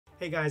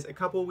Hey guys, a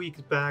couple weeks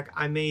back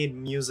I made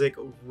Music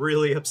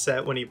really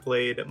upset when he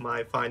played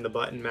my Find the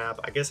Button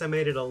map. I guess I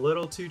made it a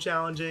little too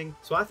challenging,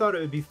 so I thought it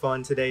would be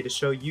fun today to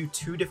show you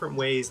two different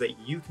ways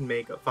that you can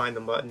make a Find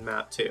the Button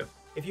map too.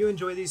 If you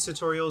enjoy these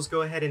tutorials,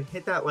 go ahead and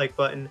hit that like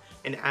button,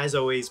 and as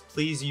always,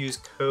 please use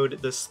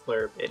code the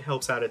Slurp. It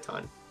helps out a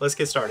ton. Let's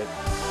get started.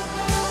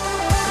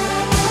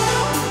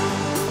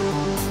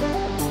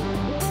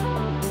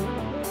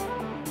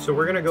 So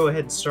we're going to go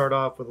ahead and start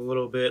off with a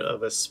little bit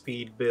of a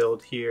speed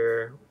build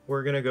here.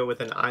 We're going to go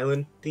with an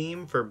island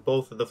theme for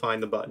both of the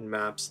Find the Button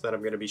maps that I'm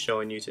going to be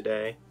showing you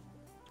today.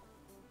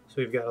 So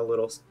we've got a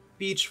little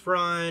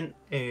beachfront,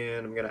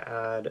 and I'm going to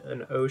add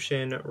an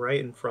ocean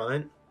right in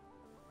front.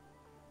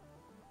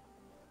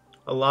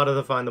 A lot of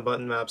the Find the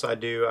Button maps I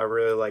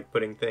really like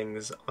putting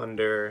things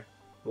under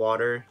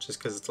water just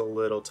because it's a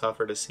little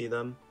tougher to see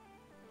them.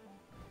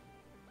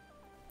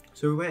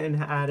 So we went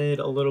and added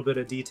a little bit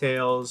of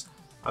details.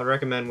 I'd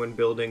recommend when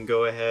building,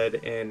 go ahead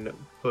and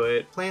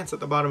put plants at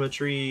the bottom of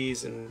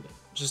trees and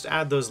just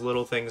add those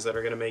little things that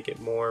are going to make it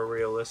more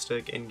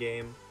realistic in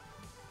game.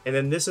 And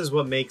then this is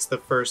what makes the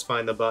first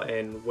Find the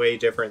Button way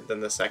different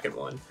than the second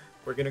one.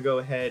 We're going to go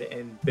ahead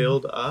and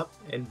build up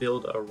and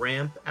build a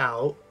ramp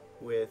out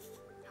with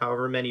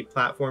however many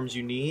platforms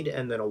you need,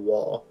 and then a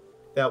wall.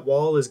 That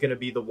wall is going to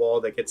be the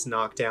wall that gets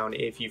knocked down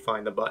if you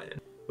find the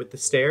button. With the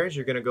stairs,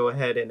 you're going to go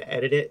ahead and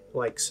edit it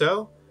like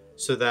so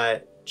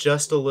that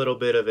just a little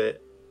bit of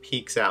it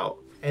peeks out,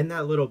 and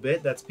that little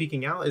bit that's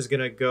peeking out is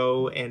going to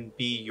go and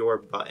be your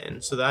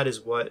button. So that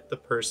is what the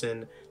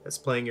person that's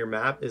playing your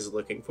map is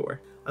looking for.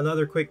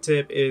 Another quick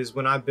tip is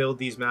when I build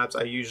these maps,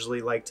 I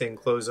usually like to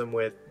enclose them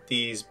with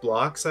these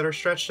blocks that are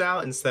stretched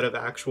out instead of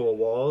actual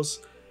walls.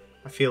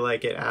 I feel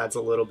like it adds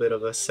a little bit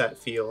of a set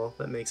feel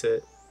that makes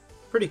it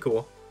pretty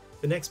cool.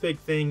 The next big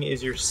thing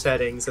is your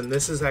settings, and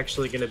this is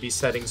actually going to be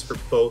settings for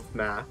both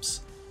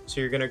maps. So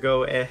you're going to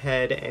go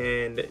ahead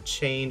and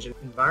change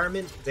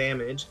environment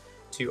damage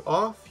to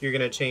off. You're going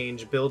to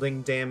change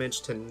building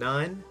damage to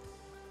none,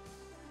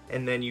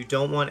 and then you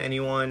don't want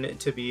anyone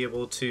to be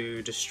able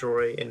to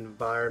destroy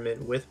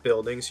environment with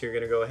buildings, so you're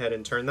going to go ahead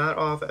and turn that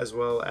off, as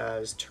well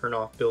as turn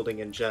off building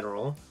in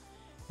general.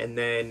 And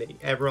then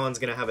everyone's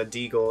going to have a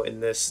deagle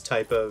in this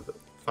type of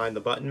Find the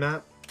Button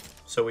map.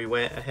 So we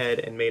went ahead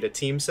and made a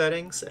team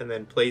settings and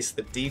then placed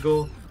the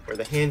deagle or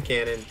the hand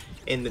cannon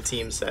in the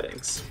team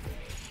settings.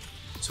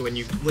 So when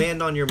you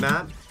land on your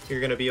map, you're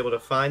going to be able to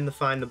find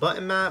the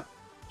Button map,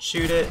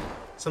 shoot it.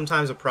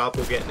 Sometimes a prop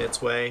will get in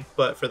its way,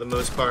 but for the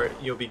most part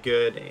you'll be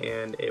good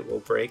and it will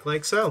break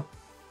like so.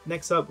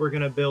 Next up, we're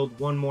going to build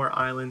one more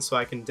island so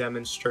I can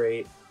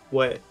demonstrate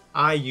what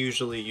I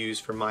usually use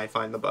for my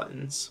Find the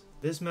Buttons.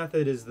 This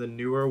method is the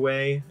newer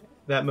way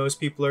that most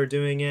people are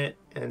doing it,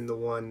 and the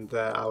one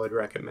that I would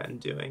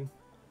recommend doing.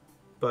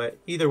 But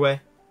either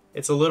way,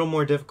 it's a little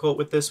more difficult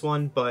with this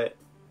one, but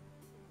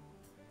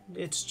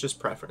it's just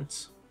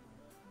preference.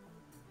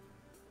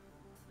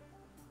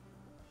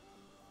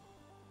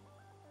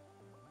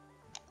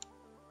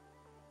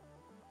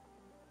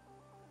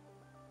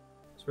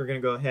 So we're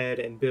going to go ahead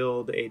and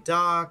build a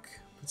dock,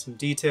 put some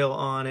detail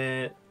on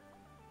it.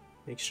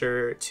 Make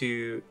sure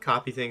to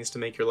copy things to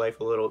make your life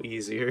a little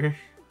easier.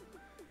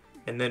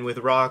 And then with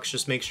rocks,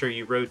 just make sure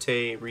you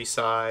rotate,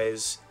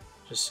 resize,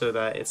 just so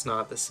that it's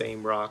not the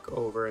same rock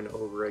over and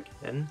over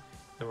again.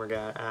 And we're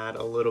going to add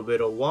a little bit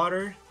of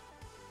water.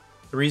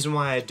 The reason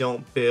why I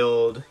don't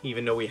build,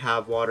 even though we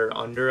have water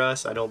under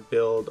us, I don't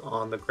build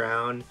on the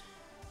ground,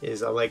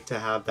 is I like to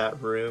have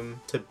that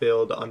room to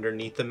build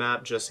underneath the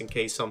map just in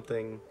case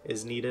something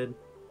is needed.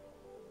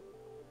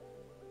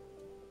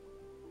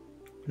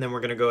 And then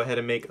we're going to go ahead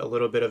and make a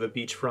little bit of a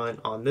beachfront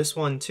on this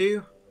one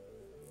too.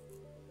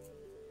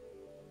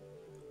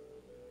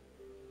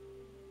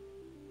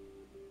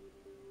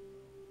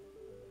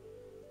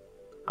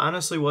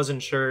 Honestly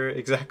wasn't sure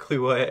exactly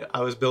what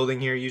I was building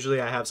here.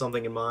 Usually I have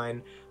something in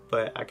mind,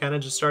 but I kind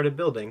of just started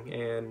building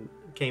and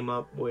came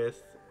up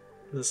with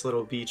this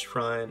little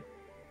beachfront.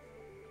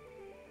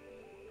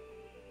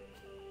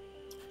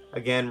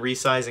 Again,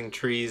 resizing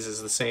trees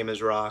is the same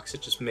as rocks.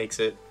 It just makes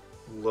it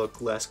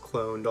look less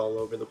cloned all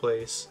over the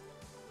place.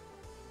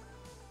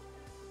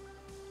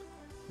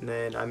 And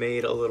then I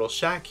made a little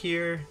shack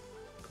here,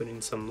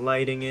 putting some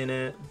lighting in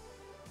it.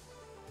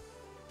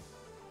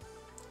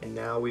 And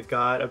now we've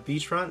got a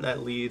beachfront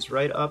that leads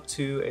right up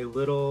to a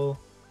little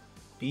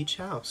beach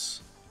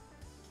house.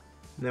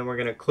 And then we're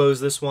going to close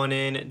this one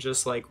in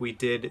just like we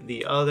did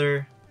the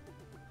other.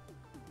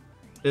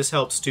 This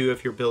helps too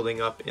if you're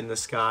building up in the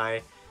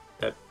sky,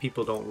 that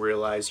people don't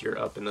realize you're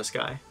up in the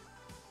sky.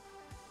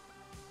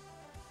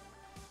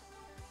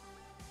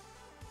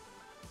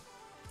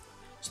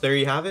 So there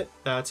you have it.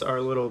 That's our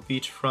little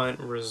beachfront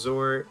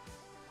resort.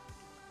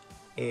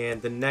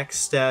 And the next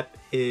step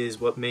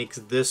is what makes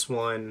this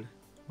one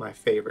my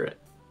favorite.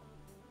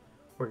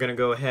 We're going to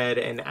go ahead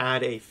and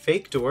add a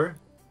fake door.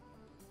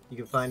 You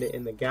can find it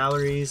in the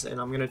galleries,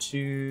 and I'm going to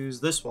choose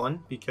this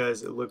one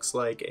because it looks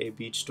like a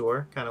beach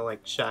door, kind of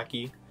like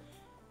Shacky.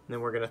 And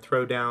then we're going to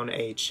throw down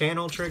a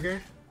channel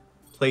trigger,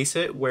 place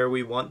it where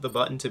we want the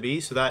button to be,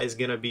 so that is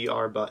going to be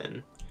our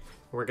button.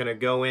 We're going to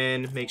go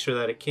in, make sure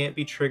that it can't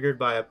be triggered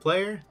by a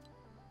player.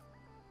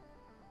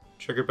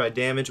 Triggered by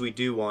damage we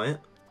do want.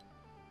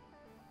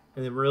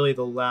 And then really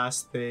the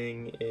last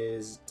thing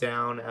is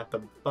down at the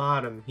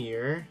bottom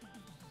here.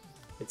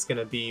 It's going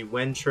to be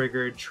when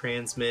triggered,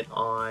 transmit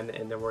on,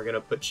 and then we're going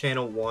to put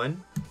channel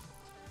 1.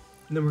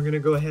 And then we're going to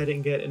go ahead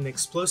and get an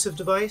explosive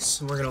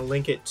device, and we're going to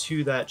link it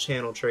to that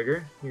channel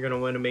trigger. You're going to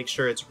want to make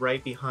sure it's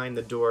right behind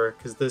the door,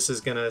 because this is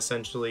going to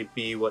essentially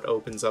be what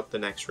opens up the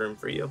next room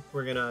for you.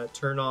 We're going to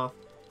turn off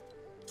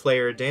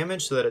player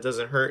damage so that it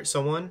doesn't hurt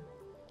someone.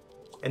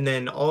 And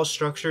then all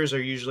structures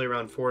are usually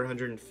around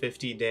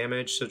 450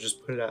 damage, so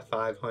just put it at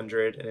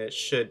 500 and it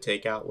should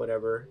take out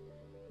whatever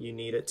you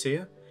need it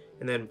to.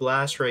 And then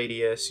blast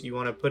radius, you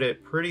want to put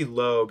it pretty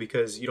low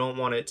because you don't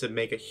want it to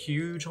make a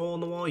huge hole in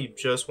the wall, you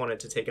just want it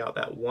to take out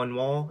that one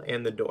wall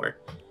and the door.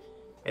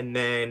 And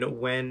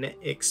then when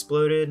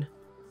exploded,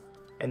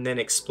 and then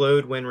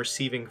explode when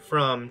receiving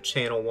from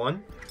channel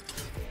 1.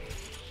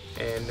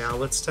 And now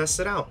let's test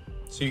it out.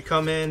 So you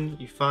come in,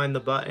 you find the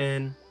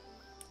button,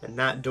 and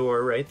that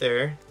door right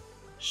there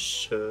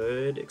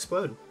should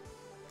explode.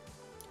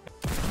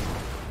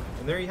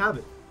 And there you have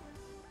it.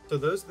 So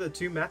those are the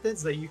two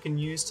methods that you can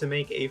use to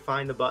make a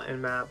find the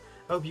button map.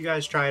 I hope you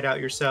guys try it out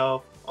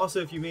yourself.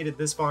 Also, if you made it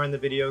this far in the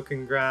video,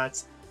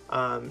 congrats.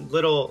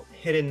 Little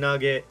hidden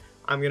nugget,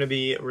 I'm going to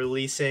be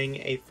releasing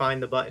a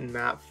find the button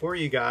map for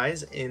you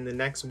guys in the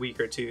next week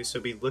or two,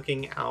 so be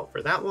looking out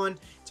for that one.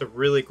 It's a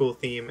really cool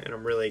theme and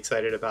I'm really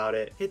excited about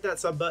it. Hit that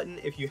sub button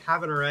if you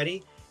haven't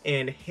already,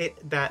 and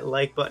hit that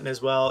like button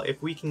as well.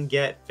 If we can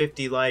get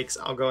 50 likes,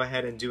 I'll go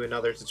ahead and do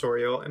another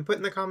tutorial, and put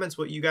in the comments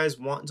what you guys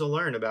want to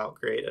learn about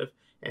creative,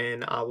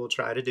 and I will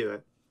try to do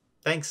it.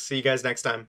 Thanks, see you guys next time.